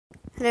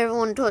Hello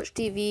everyone, Torch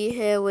TV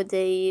here with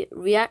a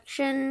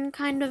reaction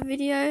kind of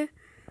video.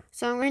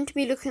 So I'm going to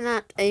be looking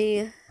at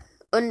a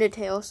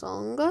Undertale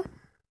song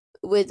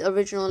with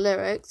original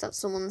lyrics that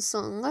someone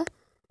sung.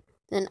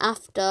 Then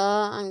after,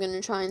 I'm going to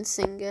try and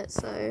sing it,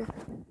 so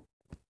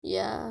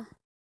yeah.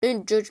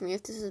 Don't judge me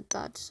if this is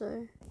bad,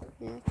 so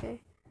yeah,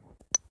 okay.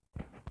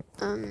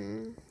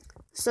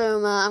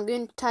 So I'm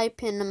going to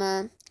type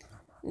in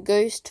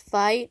Ghost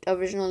Fight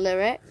original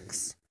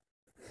lyrics.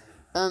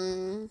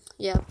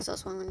 Yeah, because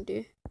that's what I'm going to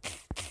do.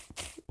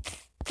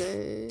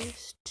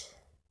 Ghost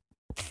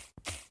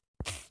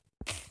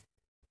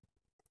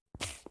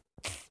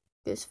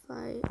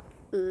Fight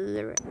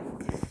lyrics.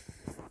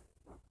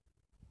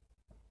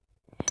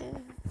 Yeah.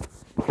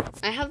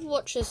 I have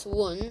watched this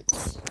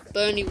once,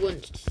 but only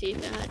once to see if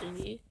it had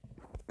any,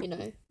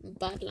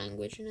 bad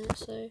language in it,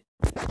 so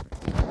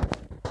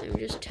let me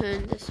just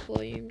turn this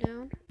volume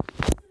down.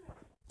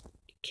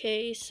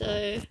 Okay,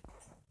 so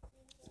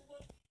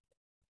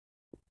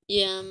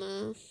yeah,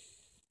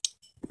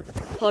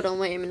 hold on,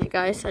 wait a minute,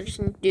 guys. I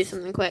just need to do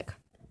something quick.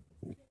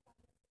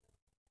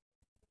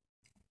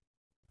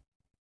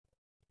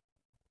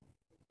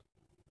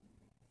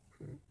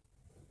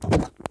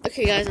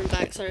 Okay, guys, I'm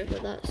back. Sorry for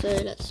that. So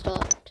let's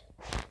start.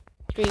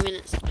 3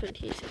 minutes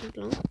 20 seconds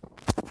long,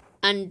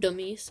 and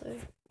dummy. So.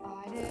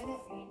 I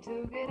didn't mean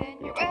to get in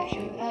your way.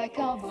 Should I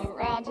come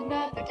around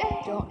another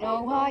day? Don't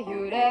know why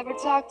you'd ever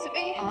talk to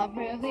me. I'm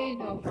really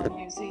no fun,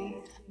 you see.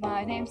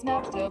 My name's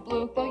Napster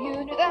Blue, though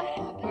you knew that.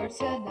 My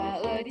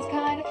personality's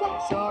kind of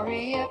flat.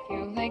 Sorry if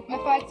you think my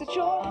fight's a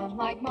chore.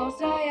 Unlike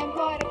most, I am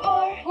quite a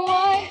bore.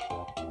 Why?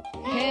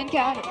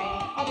 Encounter me,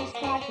 I'll just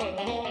cry for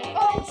the whole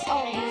once.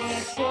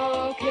 It's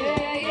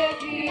okay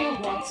if you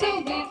want to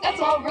leave, that's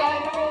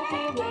alright. I'm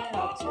feeling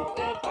up to it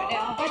right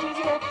now. I choose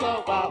your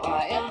flow, wow,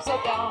 I am so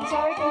down.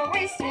 Sorry for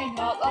wasting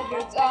all of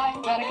your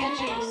time, but I can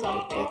choose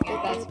something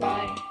if that's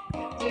fine.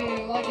 Do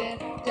you like it?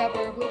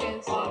 Dapper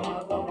Lucas, one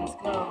of those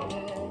clothes.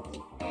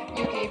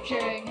 You keep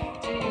cheering,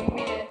 do you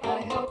mean it?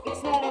 I hope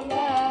it's not a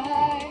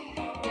lie.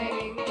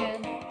 Maybe we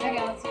can hang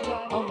out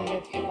sometime, only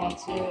if you want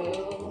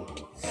to.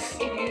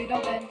 If you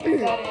don't, then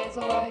that is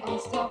alright. I'll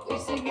stop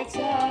wasting your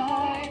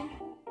time.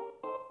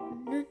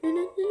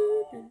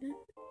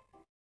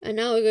 And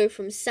now we go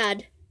from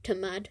sad to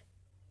mad.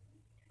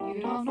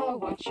 You don't know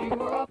what you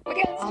were up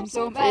against. I'm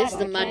so mad This is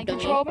the I mad can't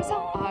dummy. control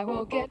myself. I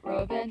will get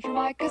revenge for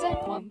my cousin.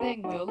 One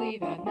thing will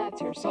leave, and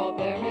that's your soul.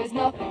 There is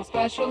nothing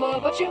special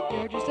about you.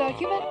 You're just a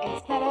human.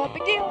 It's not a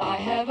big deal. I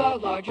have a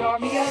large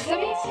army of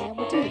dummies, and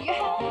what do you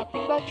have?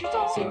 Nothing but your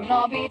soul. Soon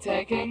I'll be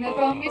taking them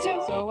from you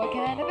too. So I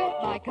can't evade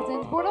my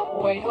cousin's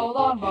boredom. Wait, hold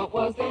on. What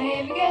was their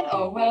name again?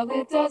 Oh well,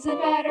 it doesn't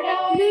matter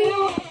now.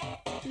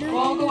 You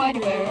won't go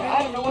anywhere.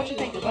 I don't know what you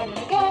think about it.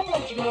 I can't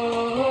let you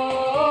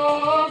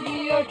go.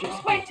 You're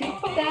just way too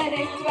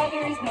pathetic.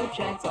 There is no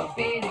chance of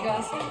beating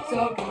us.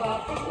 So give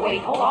up.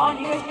 Wait, hold on.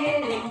 You're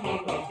kidding me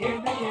with your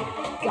magic.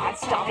 God,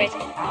 stop it.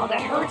 Ow,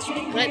 that hurts. You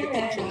didn't I like the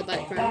hear picture in the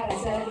background. that I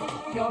said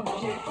your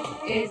magic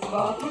is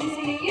involved. You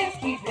see, you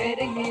keep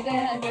hitting me,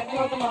 then I'm gonna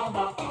throw them all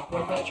off.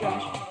 We're the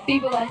trash.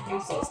 People and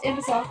useless in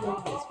the soft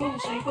room is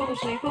foolishly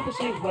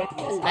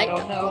witness. I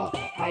don't know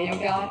how you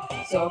got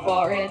so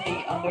far in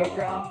the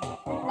underground.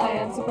 I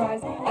am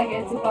surprised I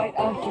get to fight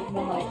a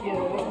human like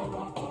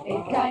you.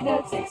 It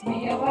kinda ticks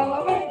me up,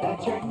 however,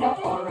 that you're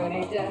not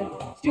already dead.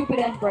 Stupid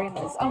and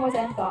brainless, unwise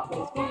and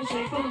thoughtless,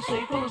 foolishly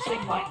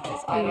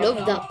mindless. I don't know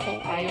that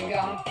part. how you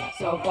got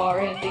so far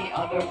in the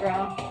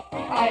underground.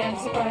 I am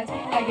surprised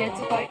I get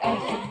to fight a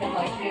human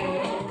like you.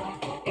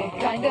 It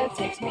kinda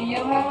ticks me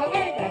up,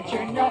 however, that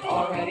you're not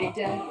already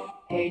dead.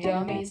 Hey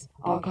dummies,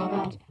 all come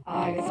out,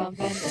 I got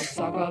something to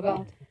talk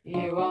about.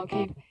 You won't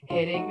keep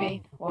hitting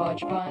me,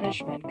 what's your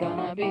punishment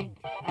gonna be?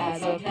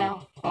 As of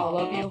now, all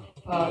of you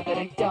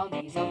pathetic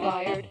dummies are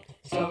fired.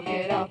 So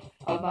get out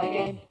of my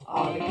game,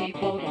 all the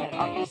people that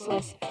are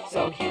useless.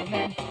 So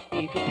human,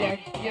 be prepared,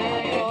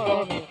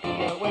 you're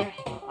be aware.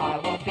 I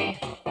won't be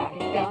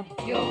backing down,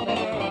 you'll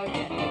never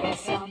again hear a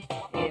sound.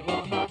 It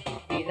will not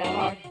be that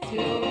hard to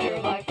live your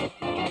life with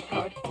my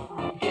card.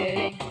 I'm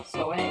getting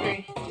so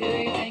angry, do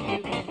you think you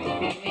can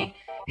defeat me?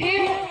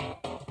 Here,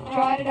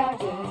 try it out,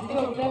 just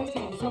go never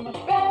seem so much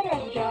better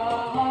at the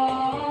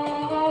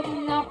job.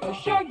 Not for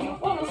sure you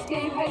won't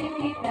escape, how you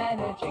keep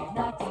managing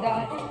not to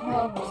die.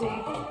 No mercy,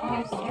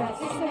 useless trance,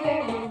 it's the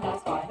very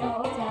last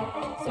final attack.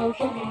 So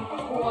show me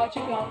what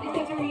you got, these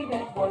guys are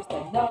even worse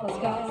than those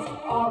guys.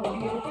 All of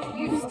you,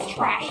 useless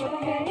trash,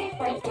 with many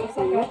friends, cause I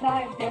got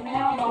knives, damn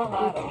now, no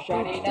lot of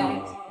shiny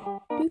knives.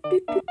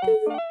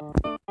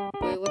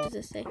 Wait, what does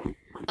it say?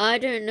 I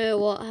don't know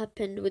what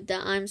happened with the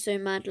I'm so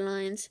mad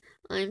lines.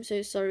 I'm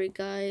so sorry,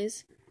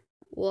 guys.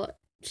 What?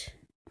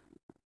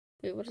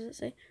 Wait, what does it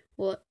say?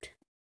 What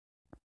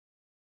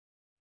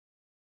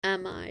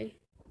am I?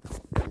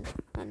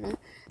 I don't know.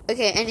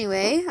 Okay,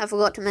 anyway, I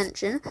forgot to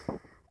mention.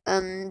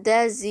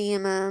 There's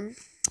the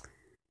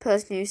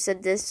person who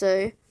said this.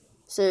 So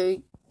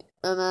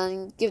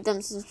give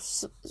them some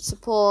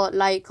support,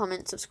 like,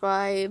 comment,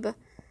 subscribe.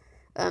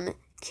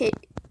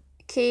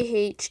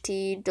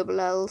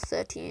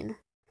 KHTLL13.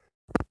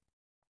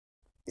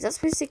 Is that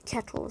supposed to say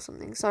kettle or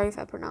something? Sorry if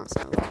I pronounced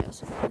that wrong or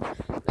something.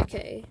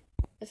 Okay,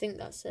 I think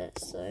that's it.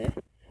 So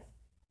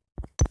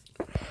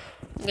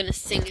I'm gonna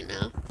sing it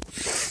now.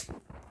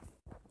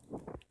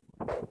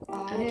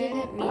 I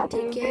didn't mean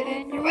to get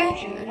in your way.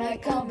 Should I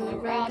come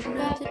around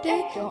another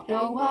day? Don't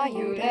know why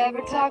you'd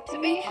ever talk to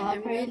me.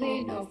 I'm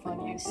really no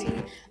fun, you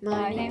see.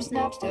 My name's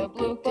Napster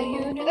Blue, but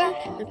you knew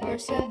that. My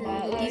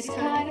personality's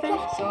kind of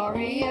fun.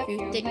 Sorry if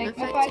you think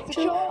my fights are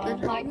true.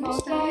 Unlike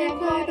most, I am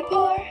quite a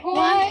bore.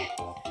 Why?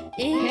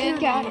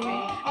 Encounter me.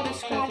 I'm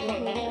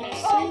describing the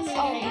whole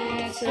songs.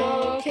 It's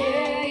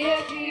okay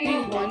if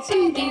you want to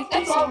leave.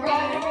 That's alright.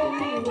 Right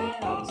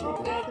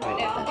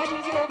now, I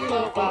choose your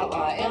profile.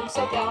 I am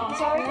so down.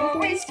 Sorry for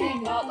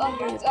wasting all of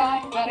your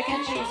time, but I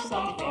can choose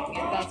something,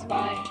 and that's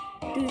fine.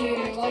 Do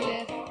you like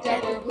it?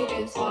 Dapper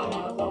Lucas on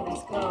a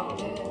bonus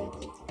code.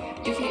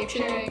 You keep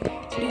cheering.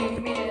 Do you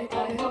mean it?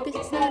 I hope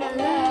it's not a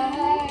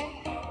lie.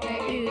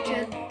 Maybe you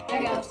can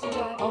hang out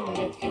sometime,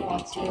 only if you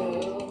want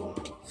to.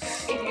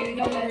 If you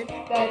know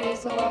that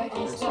is a lie,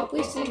 don't stop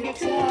wasting your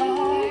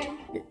time.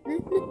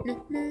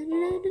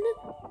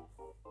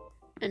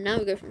 And now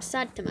we go from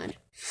sad to mad.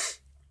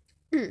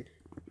 You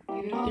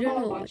don't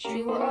know what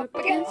you are up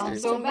against. I'm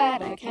so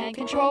mad I can't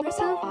control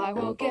myself. I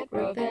will get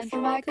revenge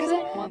for my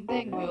cousin. One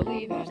thing will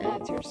leave, and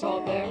that's your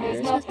soul. There is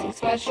nothing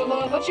special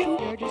about you.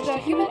 You're just a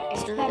human.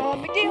 It's not a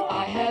big deal.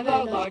 I have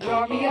a large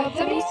army of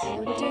dummies.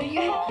 What do you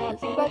have?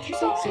 Nothing but your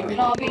soul. Soon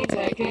I'll be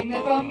taking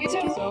them from you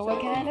too. So I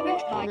can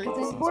avenge my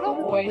cousin's portal.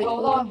 Wait,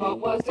 hold on. What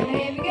was their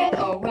name again?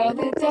 Oh well,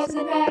 it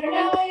doesn't matter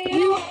now.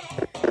 You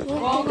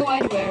won't go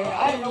anywhere.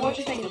 I don't know what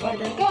you're thinking, but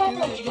I'm gonna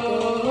let you go.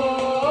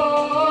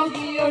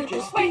 You're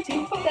just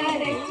waiting for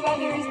that answer, but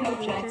there is no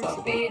chance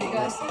of beating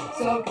us.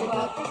 So give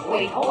up.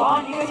 Wait, hold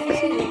on, you're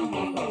hitting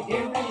me with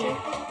your magic.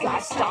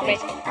 God, stop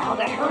it! Ow,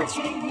 that hurts.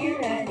 You didn't hear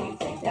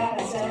anything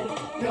that I said.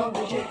 No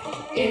magic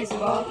is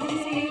involved.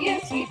 You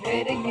keep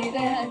hitting me,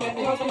 then I'm gonna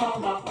throw them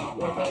all out.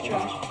 You're but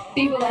trash.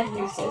 Feeble and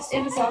useless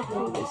in the South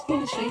Clueless.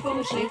 Foolishly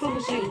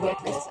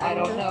witness. I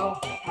don't know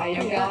how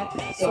you got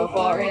so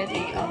far in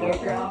the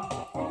underground.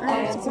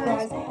 I am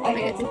surprised I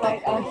get to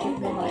fight a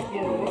human like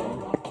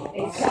you.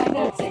 It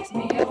kinda takes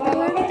me a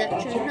while,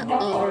 that you're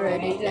not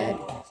already dead.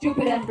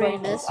 Stupid and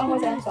brainless,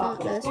 always and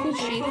thoughtless.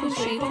 Foolishly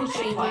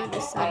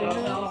mindless. I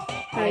don't know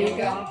how you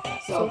got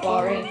so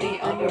far in the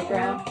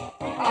underground.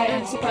 I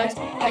am surprised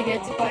I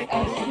get to fight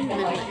a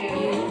human like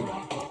you.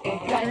 It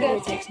kinda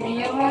takes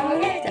me a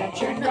while,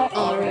 that you're not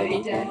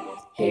already dead.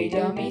 Hey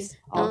dummies,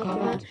 I'll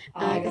come out.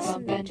 I got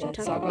something to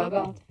talk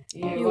about.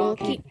 You all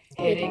keep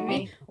hitting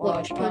me.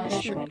 What's your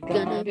punishment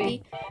gonna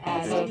be?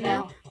 As of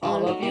now,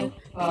 all of you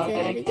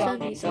pathetic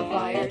dummies are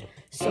fired.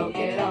 So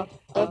get out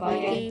of my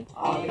game.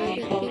 I'll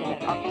be pulling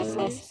it off your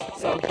list.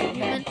 So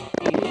human,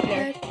 be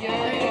prepared.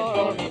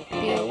 You're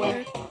be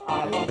aware.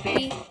 I won't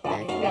be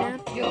backing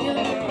down. You'll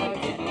never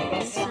again make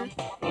a sound.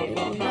 It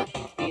will not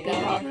be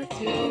that hard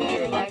to live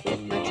your life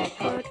with magic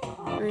card.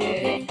 I'm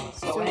getting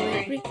so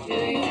angry. Do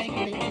you think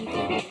you can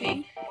be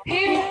free?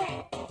 Here,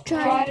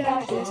 try to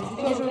dodge this.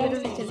 You're going to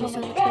be so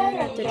much better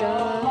at the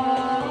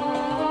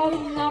job.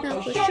 Now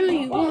for sure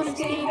you won't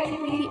escape.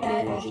 Keep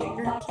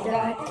managing not to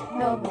die.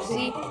 No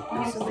mercy,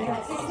 no surrender.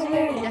 It's a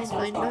very nice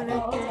find, no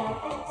not dead.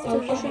 So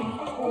show me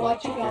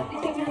what you got.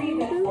 These things are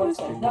even worse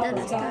than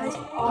those guys.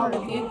 All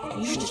of you,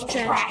 you just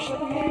trash.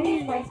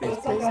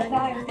 Because I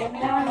died them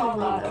now. I'm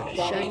not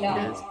shutting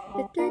down.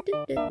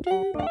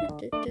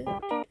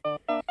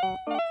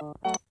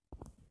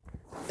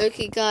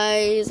 Okay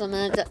guys,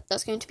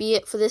 that's going to be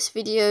it for this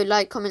video.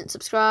 Like, comment,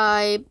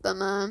 subscribe.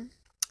 I'll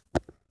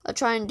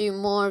try and do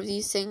more of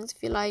these things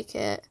if you like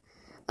it.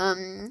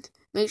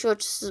 Make sure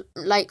to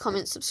like,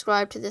 comment,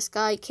 subscribe to this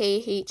guy,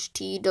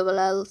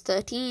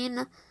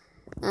 KHTLL13.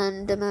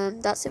 And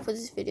that's it for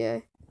this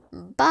video.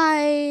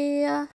 Bye.